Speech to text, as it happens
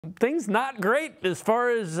Things not great as far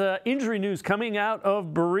as injury news coming out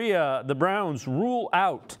of Berea. The Browns rule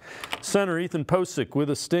out center Ethan Posick with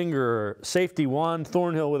a stinger, safety Juan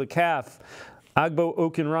Thornhill with a calf, Agbo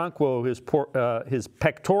Okinrankwo his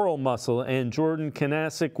pectoral muscle, and Jordan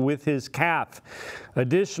Kanasic with his calf.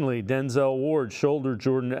 Additionally, Denzel Ward shouldered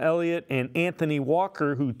Jordan Elliott, and Anthony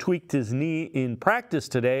Walker, who tweaked his knee in practice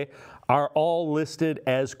today, are all listed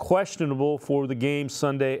as questionable for the game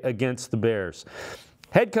Sunday against the Bears.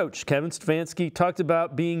 Head coach Kevin Stefanski talked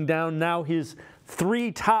about being down now his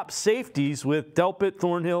 3 top safeties with Delpit,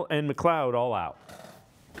 Thornhill, and McLeod all out.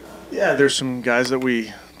 Yeah, there's some guys that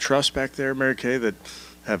we trust back there, Mary Kay, that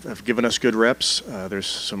have given us good reps. There's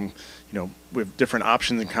some, we have different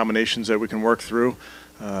options and combinations that we can work through.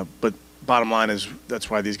 But bottom line is that's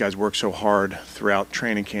why these guys work so hard throughout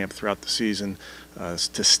training camp, throughout the season,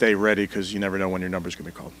 to stay ready, because you never know when your number's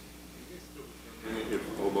going to be called.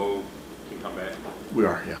 If Obo can come back? We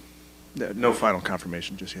are, yeah. No final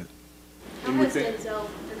confirmation just yet. How has Denzel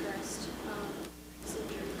progressed since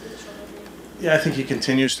the shoulder injury? Yeah, I think he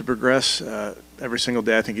continues to progress. Every single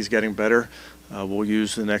day I think he's getting better. We'll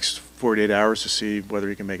use the next 48 hours to see whether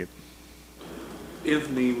he can make it.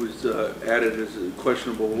 Anthony was added as a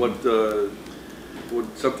questionable.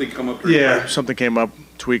 Would something come up? Yeah, something came up,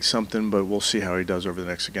 tweaked something, but we'll see how he does over the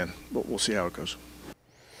next again. We'll see how it goes.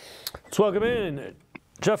 Let's welcome in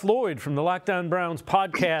Jeff Lloyd from the Lockdown Browns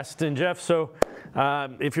podcast. And Jeff, so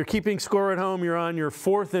if you're keeping score at home, you're on your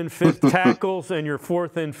 4th and 5th tackles and your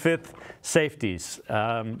 4th and 5th safeties.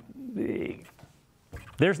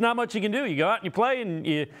 There's not much you can do. You go out and you play, and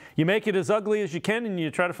you make it as ugly as you can, and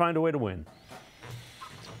you try to find a way to win.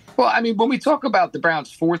 Well, I mean, when we talk about the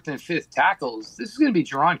Browns' 4th and 5th tackles, this is going to be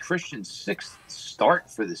Jerron Christian's 6th start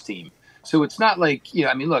for this team. So it's not like,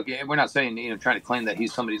 I mean, look, we're not saying, trying to claim that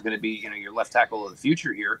he's somebody who's going to be, your left tackle of the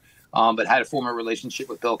future here, but had a former relationship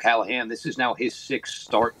with Bill Callahan. This is now his 6th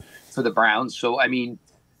start for the Browns. So, I mean,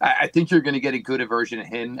 I think you're going to get a good version of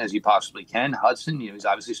him as you possibly can. Hudson, he's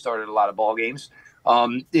obviously started a lot of ball games.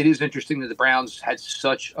 It is interesting that the Browns had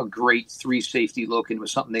such a great 3 safety look, and it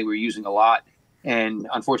was something they were using a lot. And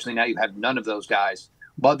unfortunately, now you have none of those guys.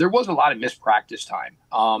 But there was a lot of missed practice time,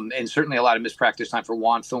 and certainly a lot of missed practice time for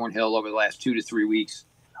Juan Thornhill over the last 2 to 3 weeks.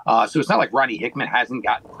 So it's not like Ronnie Hickman hasn't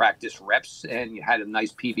gotten practice reps, and you had a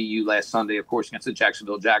nice PBU last Sunday, of course, against the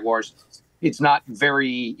Jacksonville Jaguars. It's not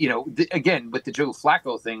very, again, with the Joe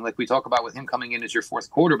Flacco thing, like we talk about with him coming in as your 4th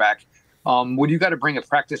quarterback, when you got to bring a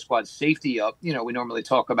practice squad safety up, we normally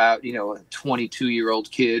talk about, a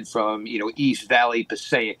 22-year-old kid from, East Valley,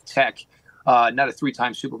 Passaic Tech, not a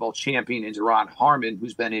 3-time Super Bowl champion, and Deron Harmon,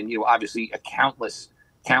 who's been in, obviously a countless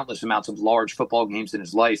amounts of large football games in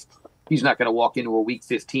his life. He's not going to walk into a Week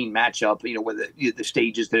 15 matchup, where the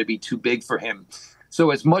stage is going to be too big for him.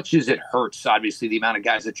 So as much as it hurts, obviously, the amount of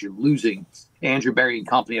guys that you're losing, Andrew Berry and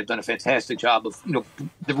company have done a fantastic job of,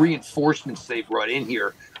 the reinforcements they brought in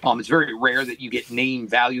here. It's very rare that you get name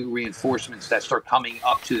value reinforcements that start coming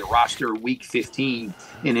up to the roster Week 15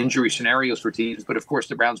 in injury scenarios for teams. But of course,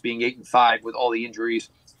 the Browns being 8-5 with all the injuries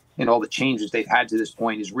and all the changes they've had to this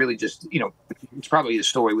point is really just, it's probably a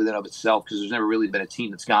story within of itself, because there's never really been a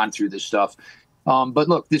team that's gone through this stuff. But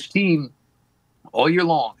look, this team all year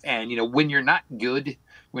long, and, when you're not good,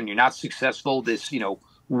 when you're not successful, this,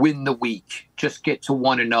 win the week, just get to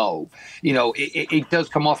 1-0. It does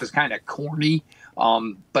come off as kind of corny.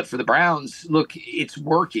 But for the Browns, look, it's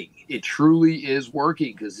working. It truly is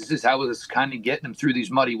working, because this is how it's kind of getting them through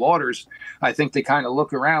these muddy waters. I think they kind of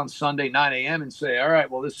look around Sunday, 9 a.m. and say, all right,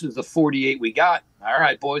 well, this is the 48 we got. All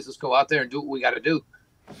right, boys, let's go out there and do what we got to do.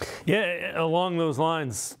 Yeah, along those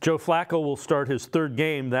lines, Joe Flacco will start his 3rd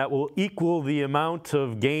game. That will equal the amount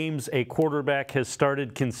of games a quarterback has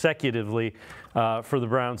started consecutively for the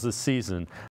Browns this season.